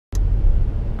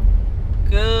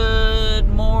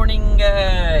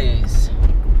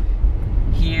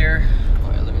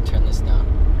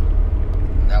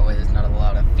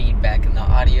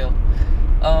the audio.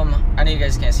 I know you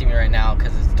guys can't see me right now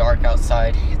because it's dark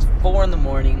outside. It's 4 in the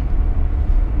morning,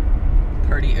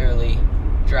 pretty early,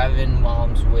 driving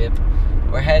mom's whip.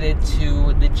 We're headed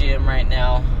to the gym right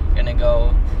now. Gonna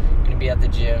be at the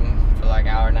gym for like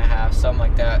an hour and a half, something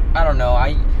like that. I don't know.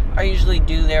 I usually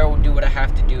do what I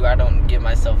have to do. I don't give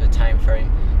myself a time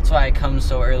frame. That's why I come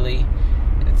so early.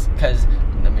 It's because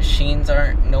the machines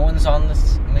no one's on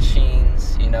the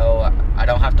machines, you know. I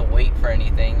don't have to wait for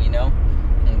anything, you know.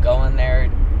 I'm going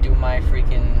there, do my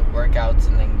freaking workouts,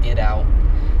 and then get out.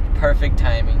 Perfect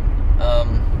timing.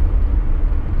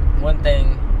 One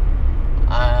thing,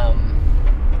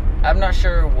 I'm not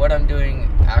sure what I'm doing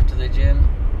after the gym.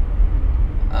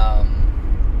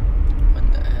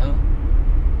 What the hell?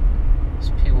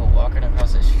 There's people walking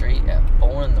across the street at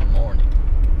 4 in the morning.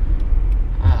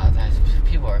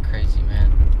 People are crazy, man.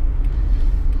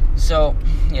 So,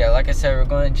 yeah, like I said, we're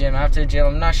going to the gym. After the gym,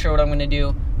 I'm not sure what I'm going to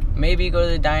do. Maybe go to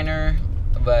the diner,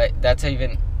 but that's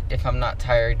even if I'm not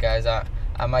tired, guys.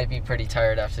 I might be pretty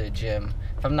tired after the gym.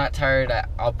 If I'm not tired,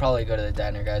 I'll probably go to the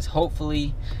diner, guys.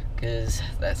 Hopefully, because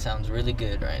that sounds really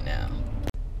good right now.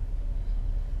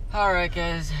 Alright,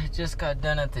 guys, just got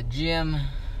done at the gym.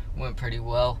 Went pretty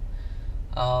well.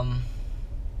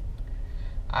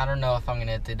 I don't know if I'm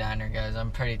gonna hit the diner, guys. I'm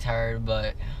pretty tired,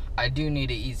 but I do need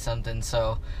to eat something,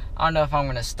 so I don't know if I'm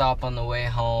gonna stop on the way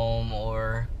home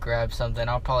or grab something.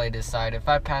 I'll probably decide. If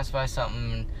I pass by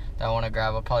something that I want to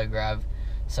grab, I'll probably grab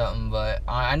something, but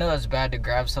I know it's bad to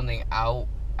grab something out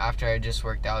after I just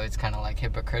worked out. It's kind of like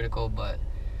hypocritical, but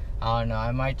I don't know.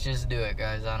 I might just do it,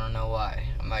 guys. I don't know why.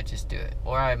 I might just do it,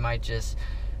 or I might just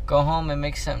go home and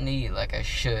make something to eat like I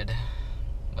should.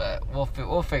 But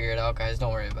we'll figure it out, guys.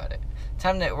 Don't worry about it.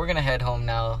 We're gonna head home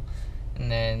now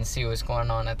and then see what's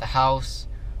going on at the house,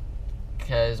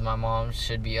 because my mom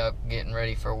should be up getting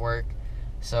ready for work.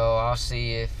 So I'll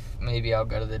see if maybe I'll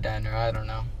go to the diner. I don't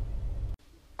know.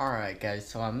 Alright, guys,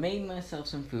 so I made myself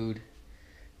some food.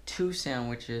 2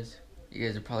 sandwiches. You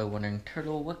guys are probably wondering,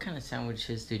 Turtle, what kind of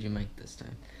sandwiches did you make this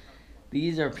time?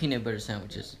 These are peanut butter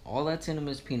sandwiches. All that's in them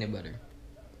is peanut butter.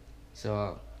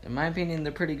 So in my opinion,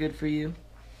 they're pretty good for you.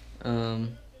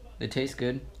 They taste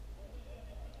good.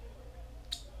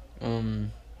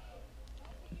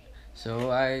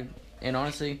 And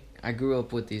honestly, I grew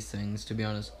up with these things, to be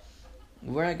honest.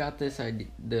 Where I got this idea,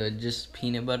 the just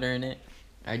peanut butter in it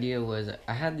idea, was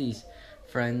I had these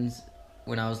friends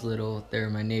when I was little. They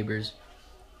were my neighbors,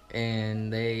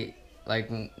 and they, like,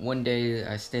 one day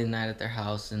I stayed the night at their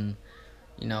house, and,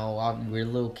 you know, we're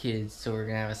little kids, so we're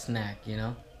gonna have a snack, you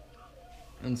know.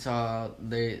 And so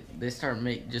they start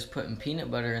just putting peanut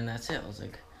butter, and that's it. I was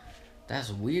like, that's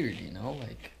weird, you know,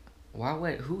 like,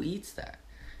 who eats that?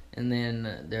 And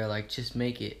then they're like, just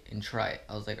make it and try it.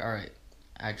 I was like, alright.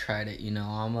 I tried it, you know,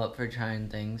 I'm up for trying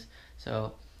things.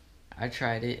 So I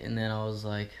tried it, and then I was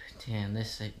like, damn,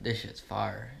 this shit's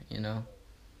fire, you know.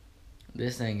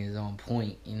 This thing is on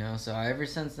point, you know. So ever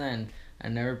since then, I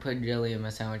never put jelly in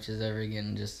my sandwiches ever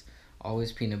again. Just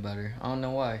always peanut butter. I don't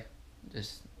know why.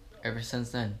 Just ever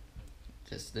since then,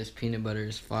 just this peanut butter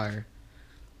is fire.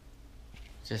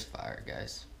 Just fire,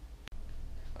 guys.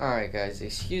 Alright, guys,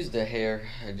 excuse the hair.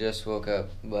 I just woke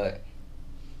up, but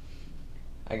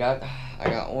I got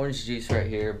orange juice right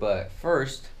here. But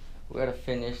first, we gotta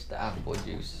finish the apple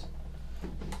juice.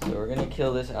 So we're gonna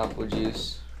kill this apple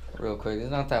juice real quick. There's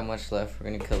not that much left.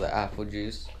 We're gonna kill the apple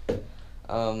juice.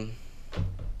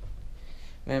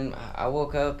 Man, I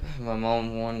woke up. My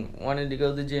mom wanted to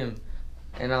go to the gym,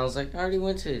 and I was like, I already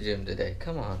went to the gym today.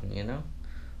 Come on, you know.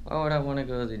 Why would I want to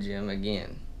go to the gym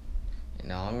again? You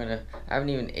know, I haven't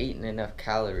even eaten enough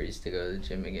calories to go to the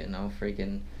gym again. I'll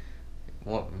freaking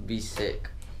be sick.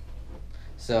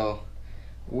 So,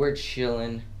 we're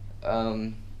chilling.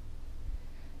 If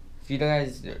you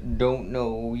guys don't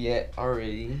know yet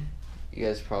already, you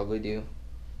guys probably do.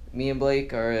 Me and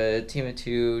Blake are a team of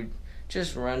 2,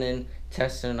 just running,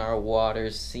 testing our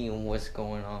waters, seeing what's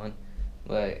going on.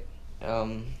 But,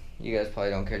 you guys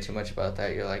probably don't care too much about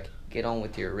that. You're like, get on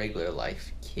with your regular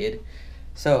life, kid.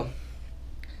 So,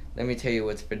 let me tell you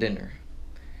what's for dinner.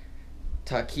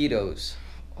 Taquitos.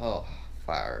 Oh,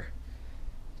 fire.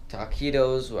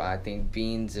 Taquitos, I think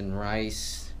beans and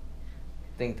rice. I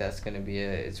think that's going to be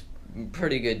it's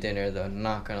pretty good dinner, though.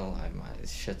 Not going to lie,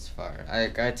 this shit's fire. I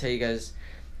gotta tell you guys,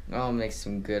 I'll make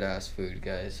some good ass food,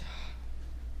 guys.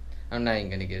 I'm not even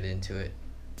going to get into it.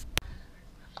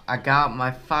 I got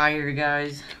my fire,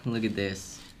 guys. Look at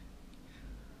this.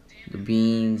 The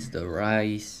beans, the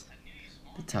rice,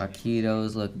 the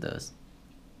taquitos. Look at this.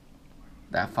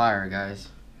 That fire, guys.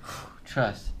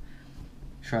 Trust.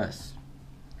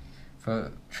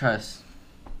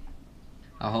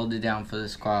 I'll hold it down for the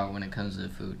squad when it comes to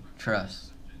food. Trust.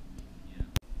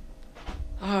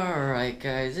 Alright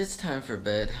guys, it's time for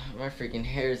bed. My freaking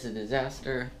hair is a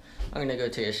disaster. I'm gonna go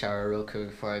take a shower real quick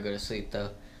before I go to sleep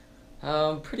though.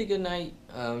 Pretty good night.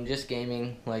 Just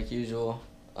gaming like usual.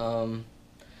 Me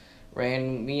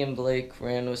and Blake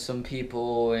ran with some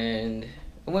people and it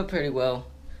went pretty well.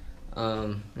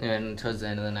 And towards the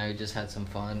end of the night we just had some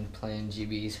fun playing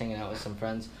GBs, hanging out with some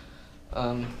friends.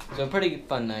 So a pretty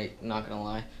fun night, not gonna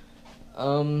lie.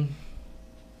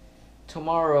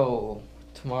 Tomorrow,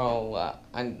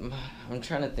 I'm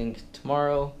trying to think.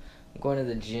 Tomorrow, I'm going to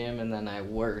the gym and then I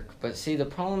work. But see, the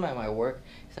problem at my work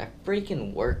is I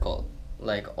freaking work all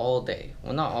day.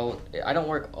 Well, not all. I don't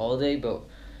work all day, but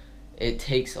it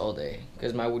takes all day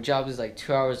because my job is like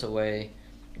 2 hours away.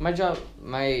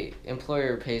 My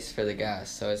employer pays for the gas,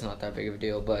 so it's not that big of a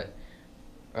deal. But,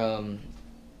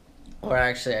 or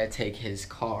actually, I take his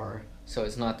car, so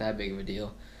it's not that big of a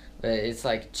deal. But it's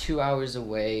like 2 hours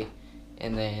away,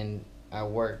 and then I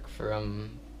work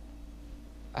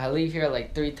I leave here at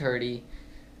like 3:30,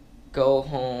 go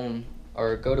home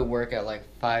or go to work at like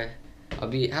 5.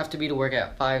 Have to be to work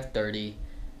at 5:30,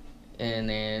 and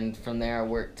then from there I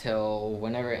work till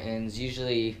whenever it ends.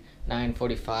 Usually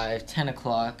 9:45, 10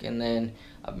 o'clock, and then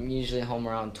I'm usually home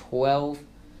around 12.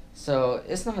 So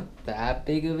it's not that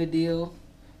big of a deal,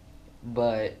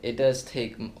 but it does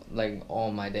take like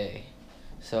all my day.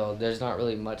 So there's not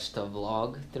really much to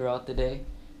vlog throughout the day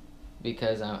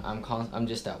because I'm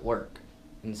just at work,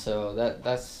 and so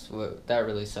that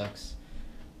really sucks.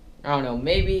 I don't know.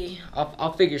 Maybe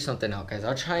I'll figure something out, guys.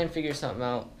 I'll try and figure something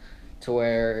out to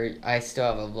where I still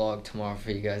have a vlog tomorrow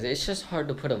for you guys. It's just hard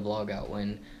to put a vlog out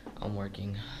when I'm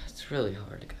working. It's really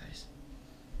hard, guys.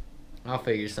 I'll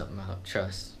figure something out.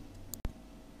 Trust.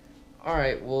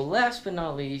 Alright, well, last but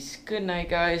not least, good night,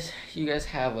 guys. You guys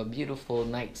have a beautiful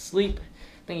night's sleep.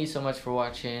 Thank you so much for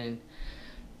watching.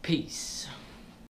 Peace.